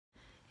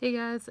Hey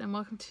guys, and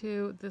welcome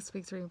to this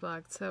week's reading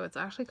vlog. So it's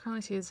actually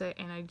currently Tuesday,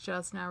 and I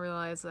just now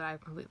realized that I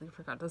completely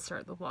forgot to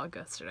start the vlog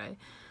yesterday.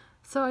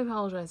 So I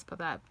apologize about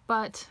that.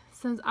 But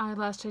since I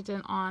last checked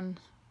in on,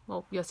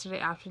 yesterday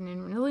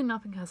afternoon, really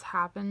nothing has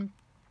happened.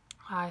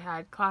 I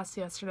had class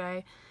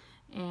yesterday,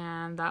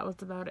 and that was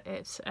about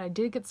it. I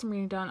did get some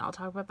reading done. I'll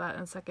talk about that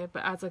in a second.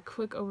 But as a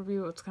quick overview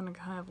of what's going to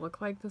kind of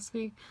look like this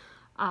week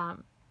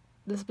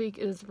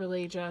is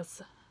really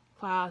just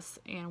class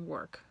and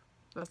work.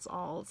 That's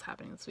all that's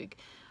happening this week.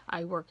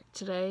 I work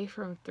today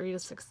from 3 to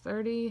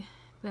 6:30.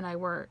 Then I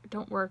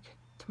don't work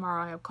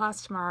tomorrow. I have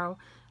class tomorrow.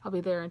 I'll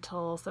be there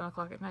until 7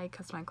 o'clock at night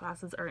because my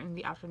classes are in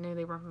the afternoon.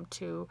 They run from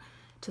 2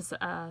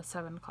 to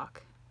 7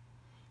 o'clock.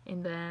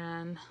 And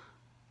then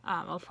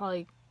I'll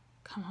probably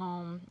come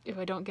home. If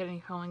I don't get any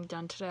filming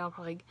done today, I'll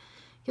probably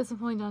get some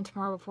filming done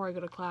tomorrow before I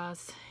go to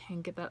class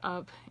and get that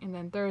up. And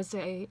then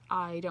Thursday,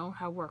 I don't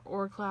have work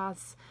or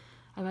class.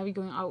 I might be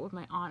going out with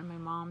my aunt and my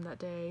mom that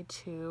day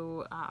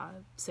to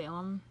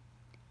Salem,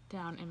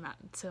 down in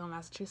Salem,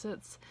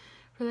 Massachusetts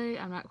for the day.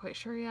 I'm not quite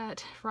sure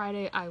yet.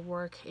 Friday, I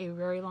work a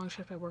very long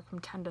shift. I work from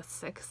 10 to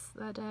 6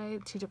 that day.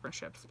 2 different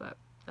shifts, but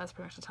that's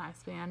pretty much the time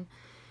span.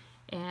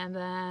 And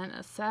then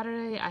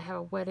Saturday, I have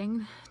a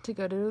wedding to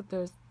go to.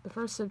 There's the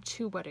first of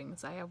 2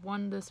 weddings. I have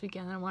one this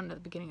weekend and one at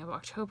the beginning of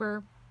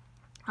October.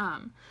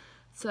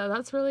 So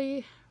that's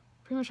really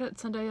pretty much it.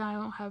 Sunday, I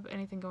don't have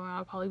anything going on.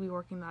 I'll probably be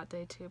working that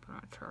day too, but I'm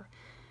not sure.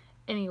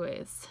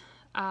 Anyways,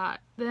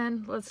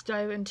 then let's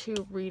dive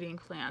into reading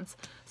plans.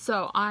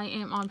 So I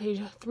am on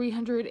page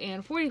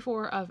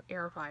 344 of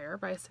Airfire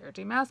by Sarah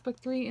J. Maas, book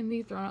 3 in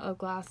the Throne of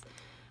Glass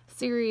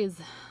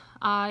series.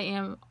 I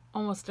am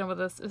almost done with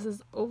this. This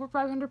is over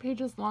 500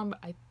 pages long, but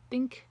I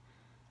think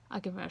I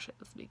can finish it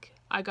this week.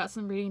 I got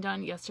some reading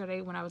done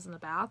yesterday when I was in the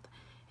bath,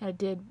 and I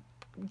did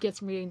get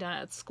some reading done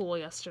at school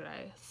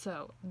yesterday,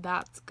 so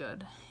that's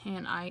good.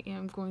 And I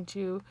am going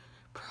to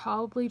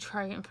probably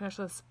try and finish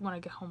this when I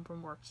get home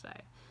from work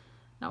today.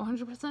 Not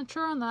 100%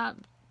 sure on that,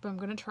 but I'm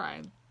going to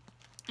try.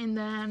 And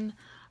then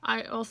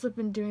I also have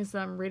been doing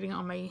some reading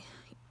on my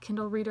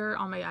Kindle reader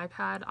on my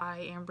iPad.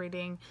 I am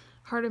reading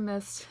Heart of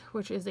Mist,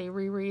 which is a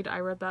reread. I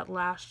read that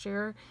last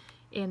year,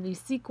 and the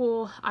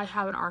sequel I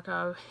have an arc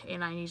of,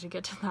 and I need to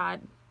get to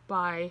that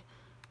by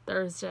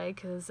Thursday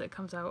because it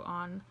comes out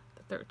on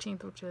the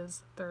 13th, which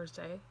is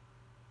Thursday,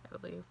 I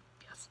believe.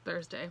 Yes,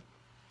 Thursday.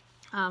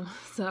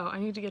 So I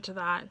need to get to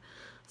that.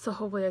 So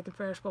hopefully I can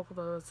finish both of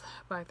those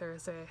by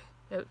Thursday,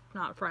 if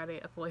not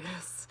Friday at the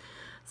latest.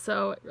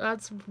 So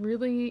that's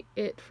really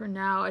it for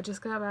now. I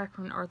just got back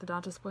from an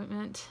orthodontist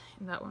appointment,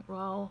 and that went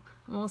well.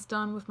 I'm almost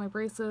done with my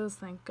braces,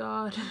 thank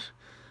God.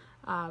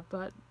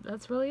 But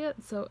that's really it.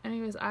 So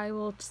anyways, I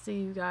will see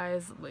you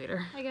guys later.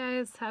 Hi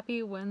guys,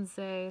 happy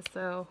Wednesday.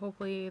 So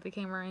hopefully the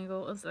camera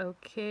angle is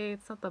okay.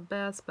 It's not the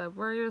best, but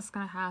we're just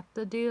gonna have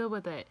to deal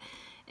with it.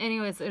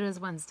 Anyways, it is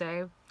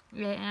Wednesday,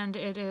 and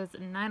it is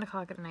 9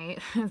 o'clock at night.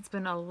 It's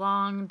been a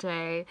long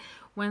day.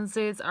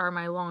 Wednesdays are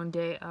my long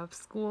day of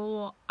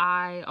school.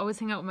 I always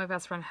hang out with my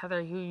best friend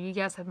Heather, who you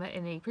guys have met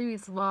in a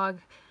previous vlog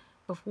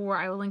before.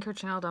 I will link her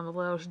channel down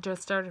below. She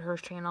just started her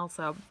channel,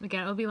 so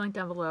again, it will be linked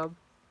down below.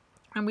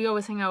 And we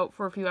always hang out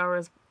for a few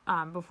hours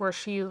before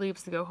she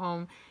leaves to go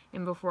home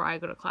and before I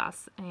go to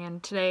class.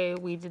 And today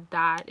we did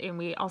that, and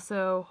we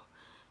also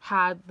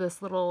had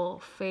this little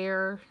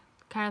fair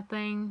kind of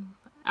thing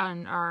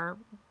on our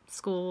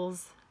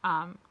school's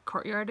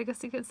courtyard, I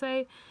guess you could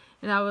say.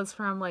 And that was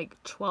from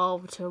like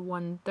 12 to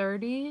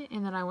 1:30,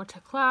 and then I went to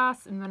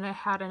class, and then I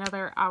had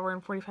another hour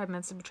and 45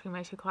 minutes in between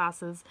my 2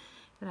 classes.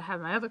 Then I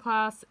had my other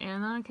class,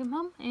 and then I came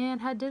home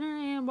and had dinner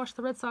and watched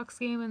the Red Sox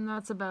game, and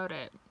that's about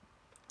it.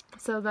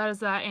 So that is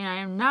that, and I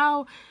am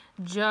now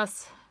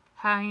just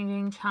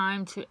having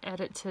time to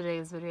edit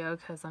today's video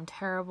because I'm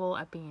terrible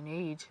at being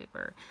a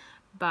YouTuber.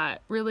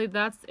 But really,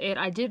 that's it.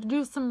 I did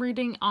do some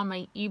reading on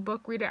my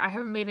ebook reader. I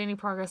haven't made any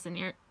progress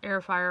in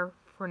Airfire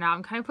for now.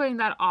 I'm kind of putting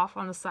that off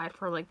on the side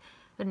for like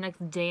the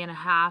next day and a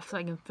half so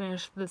I can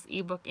finish this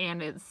ebook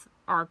and its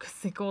arc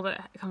sequel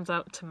that comes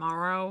out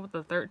tomorrow,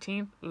 the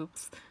 13th.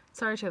 Oops.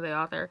 Sorry to the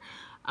author.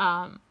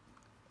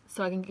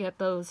 So I can get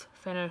those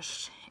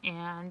finished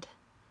and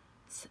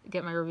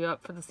get my review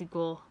up for the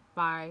sequel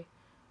by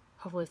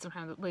hopefully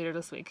sometime later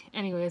this week.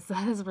 Anyways,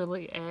 that is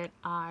really it.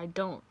 I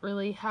don't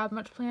really have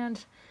much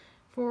planned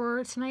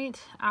for tonight.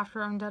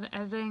 After I'm done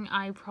editing,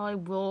 I probably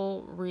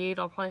will read.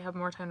 I'll probably have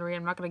more time to read.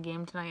 I'm not going to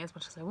game tonight as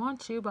much as I want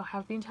to, but I'll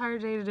have the entire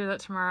day to do that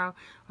tomorrow,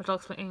 which I'll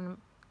explain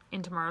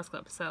in tomorrow's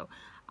clip. So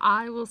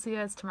I will see you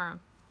guys tomorrow.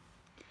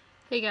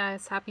 Hey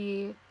guys,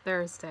 happy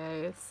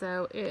Thursday.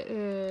 So it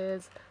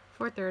is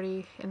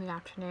 4:30 in the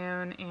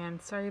afternoon,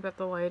 and sorry about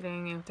the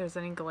lighting. If there's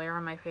any glare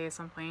on my face,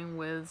 I'm playing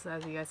Wiz,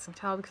 as you guys can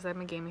tell, because I have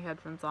my gaming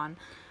headphones on.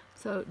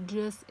 So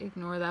just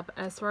ignore that. But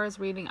as far as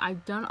reading,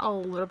 I've done a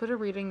little bit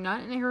of reading,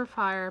 not in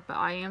Airfire, but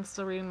I am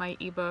still reading my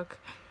ebook,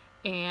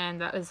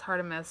 and that is Heart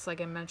of Mist, like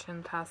I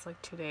mentioned, the past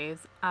like 2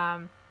 days.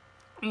 And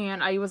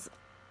I was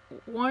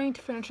wanting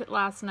to finish it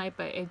last night,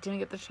 but I didn't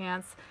get the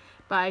chance.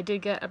 But I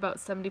did get about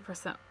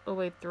 70% of the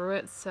way through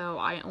it, so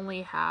I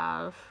only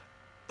have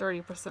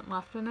 30%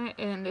 left in it,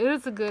 and it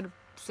is a good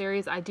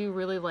series. I do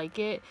really like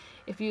it.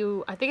 I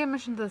think I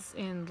mentioned this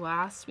in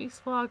last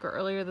week's vlog or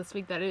earlier this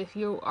week, that if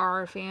you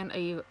are a fan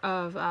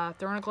of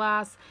Throne of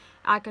Glass,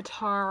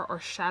 ACOTAR, or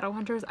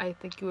Shadowhunters, I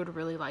think you would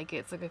really like it.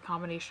 It's like a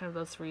combination of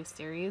those 3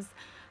 series.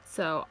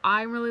 So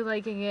I'm really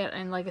liking it,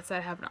 and like I said,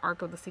 I have an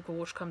arc of the sequel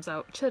which comes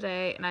out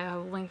today, and I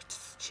have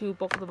linked to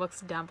both of the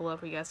books down below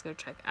for you guys to go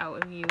check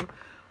out if you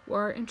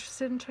were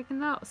interested in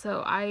checking it out.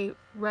 So I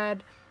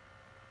read,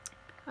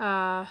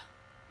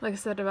 like I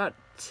said, about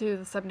to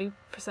the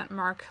 70%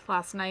 mark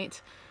last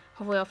night.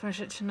 Hopefully I'll finish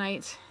it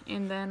tonight,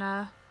 and then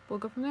we'll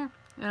go from there.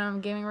 And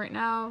I'm gaming right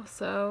now,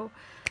 so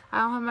I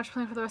don't have much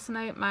planned for the rest of the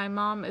night. My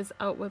mom is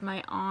out with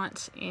my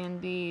aunt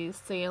in the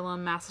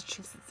Salem,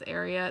 Massachusetts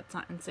area. It's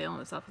not in Salem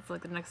itself, it's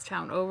like the next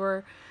town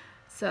over.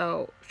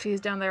 So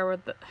she's down there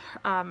with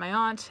my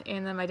aunt,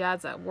 and then my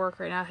dad's at work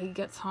right now. He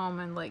gets home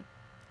in like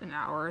an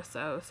hour or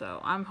so.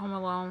 So I'm home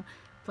alone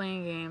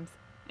playing games.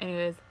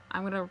 Anyways,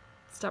 I'm gonna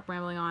stop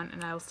rambling on,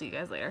 and I will see you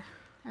guys later.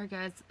 Alright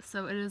guys,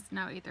 so it is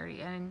now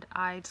 8:30, and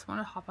I just want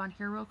to hop on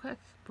here real quick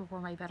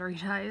before my battery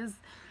dies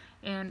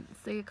and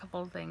say a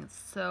couple of things.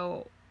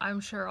 So I'm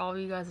sure all of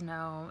you guys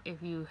know,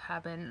 if you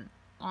have been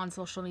on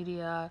social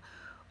media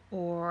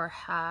or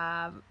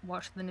have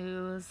watched the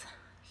news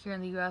here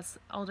in the US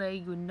all day,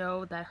 you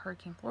know that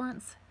Hurricane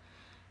Florence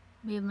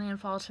made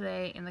landfall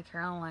today in the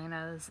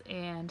Carolinas,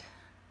 and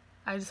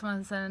I just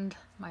want to send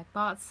my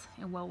thoughts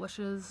and well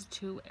wishes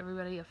to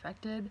everybody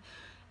affected.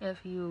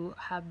 If you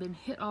have been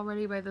hit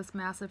already by this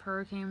massive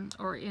hurricane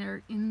or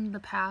are in the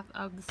path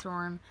of the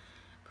storm,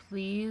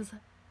 please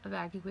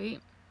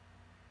evacuate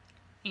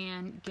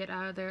and get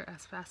out of there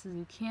as fast as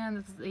you can.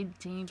 This is a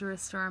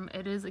dangerous storm.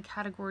 It is a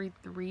category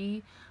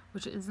 3,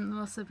 which isn't the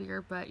most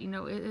severe, but you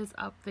know, it is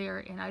up there,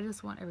 and I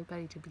just want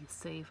everybody to be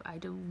safe. I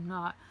do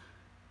not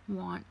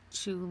want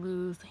to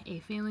lose a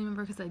family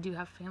member, because I do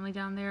have family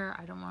down there.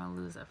 I don't want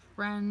to lose a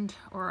friend,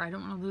 or I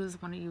don't want to lose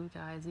one of you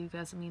guys. You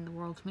guys mean the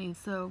world to me.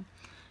 So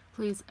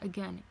please,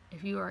 again,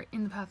 if you are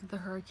in the path of the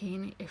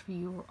hurricane, if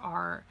you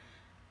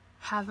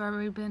have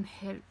already been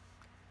hit,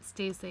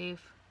 stay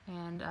safe,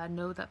 and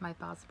know that my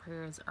thoughts and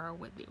prayers are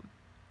with you.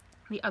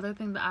 The other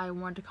thing that I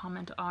wanted to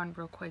comment on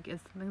real quick is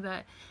something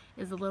that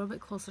is a little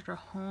bit closer to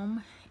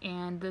home,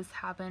 and this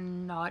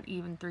happened not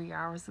even 3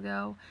 hours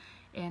ago,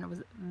 and it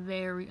was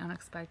very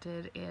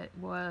unexpected. It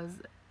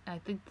was, I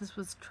think this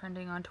was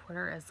trending on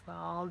Twitter as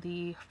well,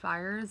 the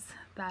fires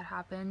that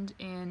happened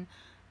in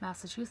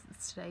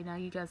Massachusetts today. Now,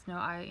 you guys know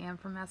I am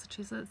from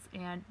Massachusetts,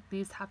 and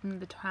these happened in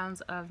the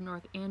towns of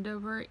North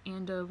Andover,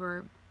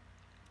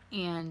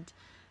 and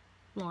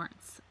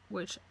Lawrence,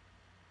 which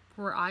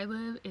where I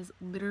live is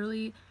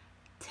literally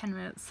 10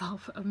 minutes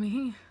south of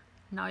me,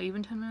 not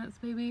even 10 minutes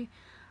maybe.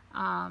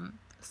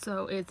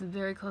 So it's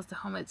very close to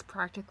home. It's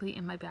practically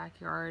in my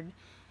backyard,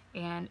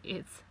 and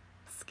it's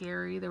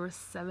scary. There were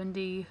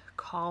 70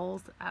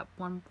 calls at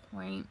one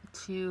point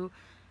to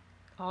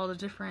all the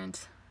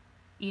different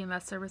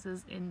EMS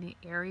services in the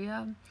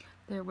area.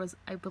 There was,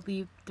 I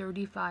believe,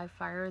 35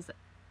 fires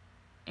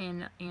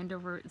in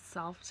Andover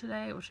itself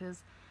today, which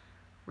is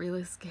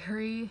really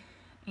scary.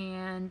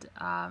 And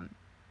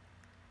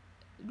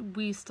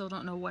we still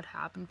don't know what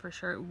happened for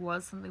sure. It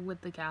was something with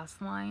the gas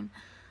line.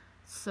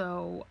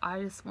 So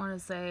I just want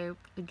to say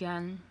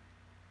again,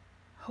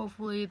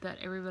 hopefully that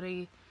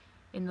everybody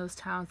in those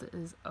towns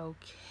is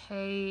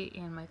okay,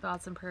 and my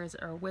thoughts and prayers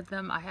are with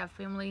them. I have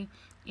family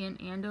in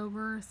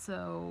Andover,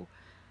 so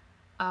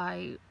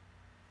I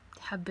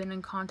have been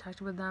in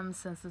contact with them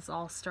since this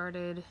all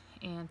started,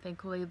 and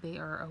thankfully they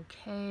are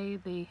okay.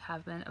 They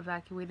have been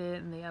evacuated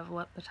and they have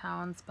left the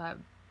towns, but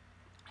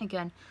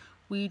again,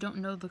 we don't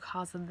know the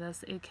cause of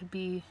this. It could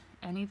be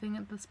anything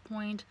at this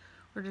point.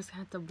 We're just gonna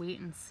have to wait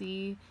and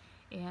see,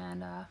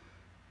 and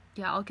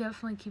yeah, I'll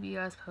definitely keep you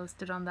guys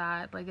posted on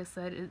that. Like I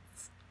said,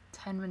 it's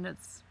 10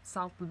 minutes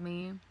south of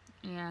me,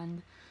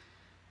 and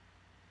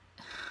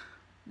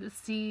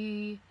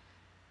see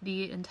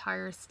the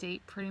entire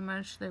state pretty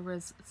much. There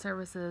was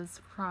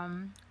services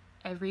from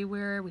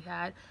everywhere. We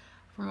had,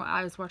 from what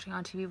I was watching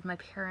on TV with my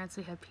parents,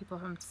 we had people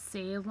from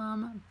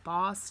Salem,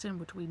 Boston,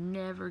 which we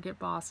never get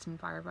Boston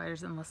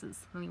firefighters unless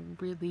it's something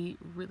really,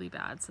 really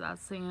bad, so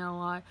that's saying a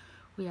lot.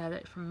 We had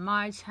it from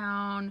my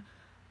town.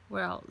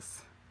 Where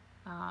else?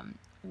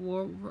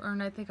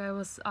 Warren, I think I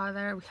was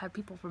there. We had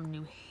people from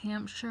New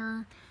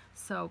Hampshire.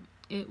 So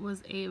it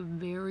was a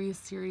very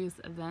serious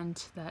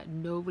event that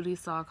nobody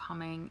saw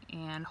coming,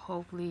 and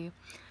hopefully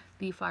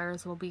the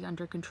fires will be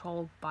under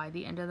control by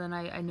the end of the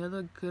night. I know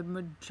the good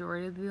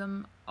majority of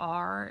them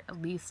are,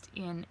 at least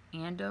in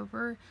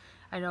Andover.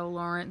 I know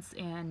Lawrence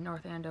and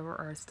North Andover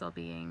are still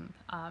being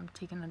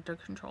taken under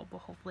control, but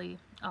hopefully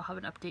I'll have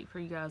an update for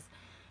you guys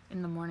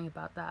in the morning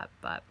about that.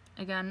 But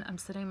again, I'm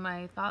sending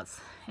my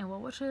thoughts and well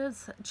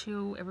wishes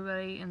to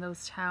everybody in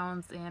those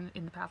towns and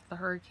in the path of the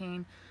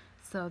hurricane.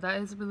 So that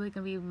is really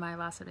going to be my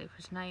last update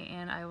for tonight,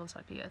 and I will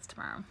talk to you guys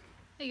tomorrow.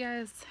 Hey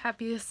guys,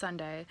 happy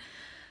Sunday.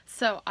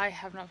 So I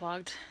have not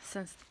vlogged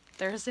since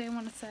Thursday, I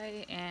want to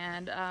say,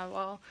 and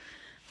well,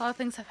 a lot of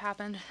things have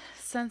happened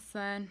since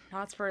then,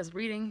 not as far as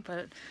reading,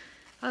 but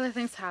other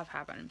things have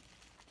happened.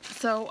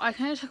 So I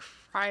kind of took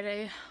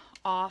Friday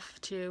off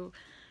to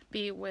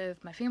be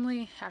with my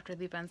family after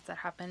the events that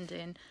happened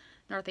in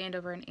North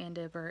Andover and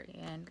Andover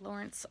and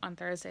Lawrence on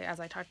Thursday, as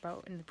I talked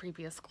about in the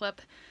previous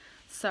clip.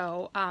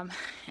 So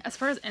as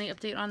far as any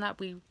update on that,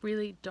 we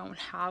really don't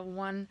have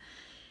one.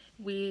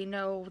 We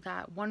know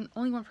that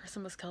only one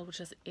person was killed,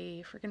 which is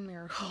a freaking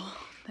miracle,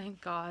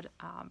 thank God.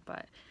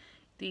 But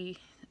the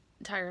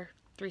entire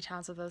 3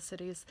 towns of those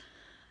cities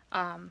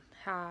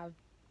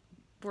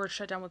were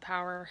shut down with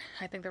power.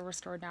 I think they're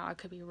restored now. I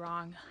could be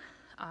wrong,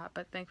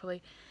 but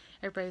thankfully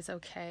everybody's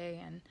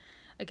okay. And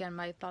again,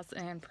 my thoughts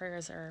and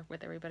prayers are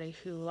with everybody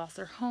who lost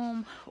their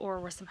home or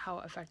were somehow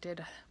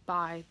affected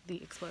by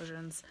the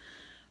explosions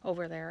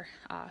over there.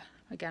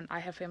 Again, I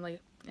have family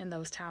in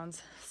those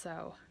towns,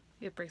 so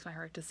it breaks my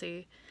heart to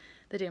see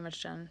the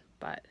damage done,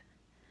 but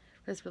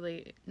there's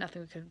really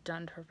nothing we could have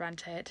done to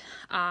prevent it.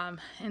 And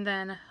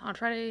then on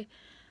Friday,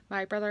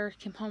 my brother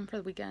came home for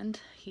the weekend.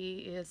 He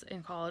is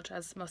in college,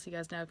 as most of you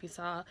guys know. If you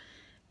saw,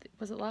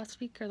 was it last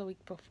week or the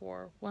week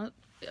before?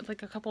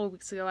 Like a couple of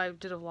weeks ago, I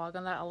did a vlog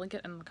on that. I'll link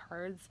it in the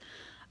cards.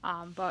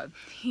 But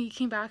he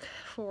came back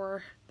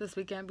for this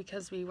weekend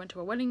because we went to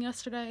a wedding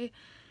yesterday,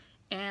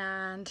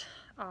 and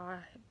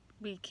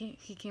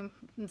he came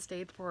and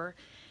stayed for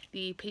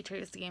the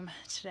Patriots game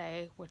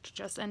today, which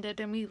just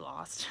ended and we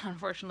lost,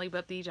 unfortunately,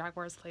 but the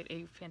Jaguars played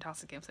a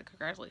fantastic game, so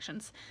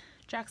congratulations,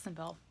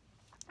 Jacksonville.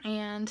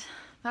 And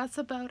that's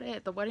about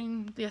it. The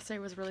wedding yesterday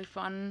was really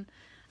fun.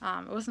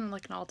 It wasn't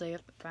like an all-day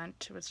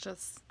event. It was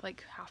just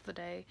like half the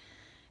day.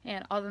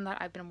 And other than that,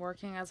 I've been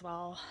working as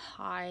well.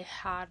 I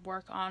had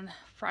work on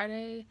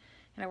Friday,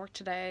 and I worked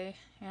today,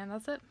 and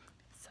that's it.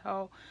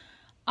 So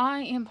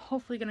I am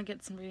hopefully going to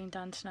get some reading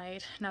done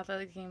tonight now that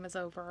the game is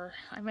over.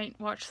 I might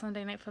watch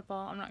Sunday Night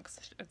Football. I'm not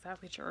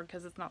exactly sure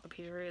because it's not the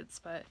Patriots.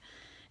 But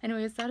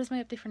anyways, that is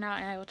my update for now,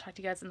 and I will talk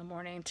to you guys in the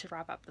morning to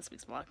wrap up this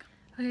week's vlog.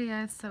 Okay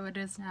guys, so it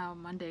is now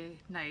Monday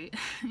night,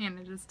 and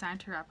it is time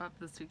to wrap up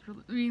this week's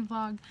reading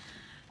vlog.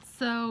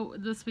 So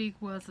this week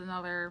was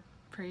another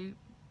pretty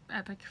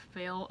epic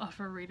fail of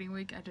a reading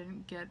week. I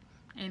didn't get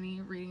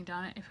any reading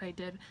done. If I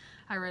did,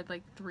 I read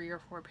like 3 or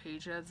 4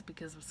 pages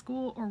because of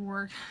school or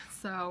work.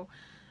 So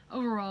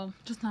overall,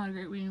 just not a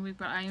great reading week,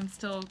 but I am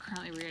still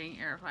currently reading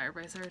Air of Fire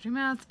by Sarah J.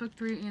 Maas, book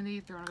 3 in the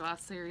Throne of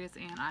Glass series,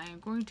 and I am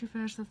going to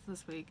finish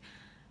this week.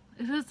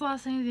 If it's the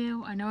last thing to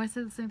do, I know I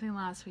said the same thing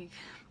last week,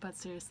 but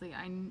seriously,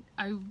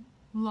 I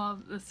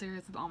love this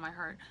series with all my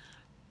heart,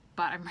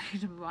 but I'm ready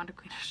to move on to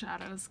Queen of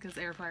Shadows because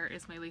Air of Fire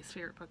is my least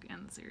favorite book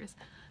in the series.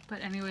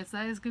 But anyways,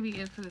 that is going to be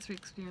it for this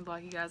week's reading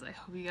vlog, you guys. I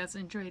hope you guys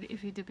enjoyed.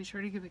 If you did, be sure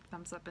to give it a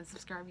thumbs up and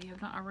subscribe if you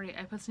have not already.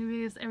 I post new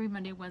videos every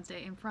Monday,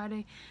 Wednesday, and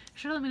Friday. Be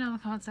sure to let me know in the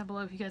comments down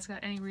below if you guys got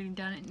any reading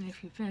done and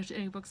if you finished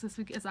any books this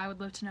week, as I would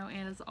love to know.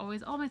 And as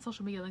always, all my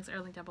social media links are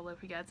linked down below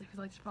for you guys if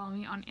you'd like to follow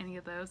me on any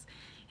of those.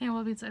 And with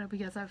that being said, I hope you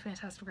guys have a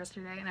fantastic rest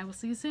of your day, and I will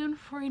see you soon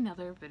for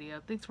another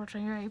video. Thanks for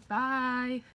watching. Alright, bye!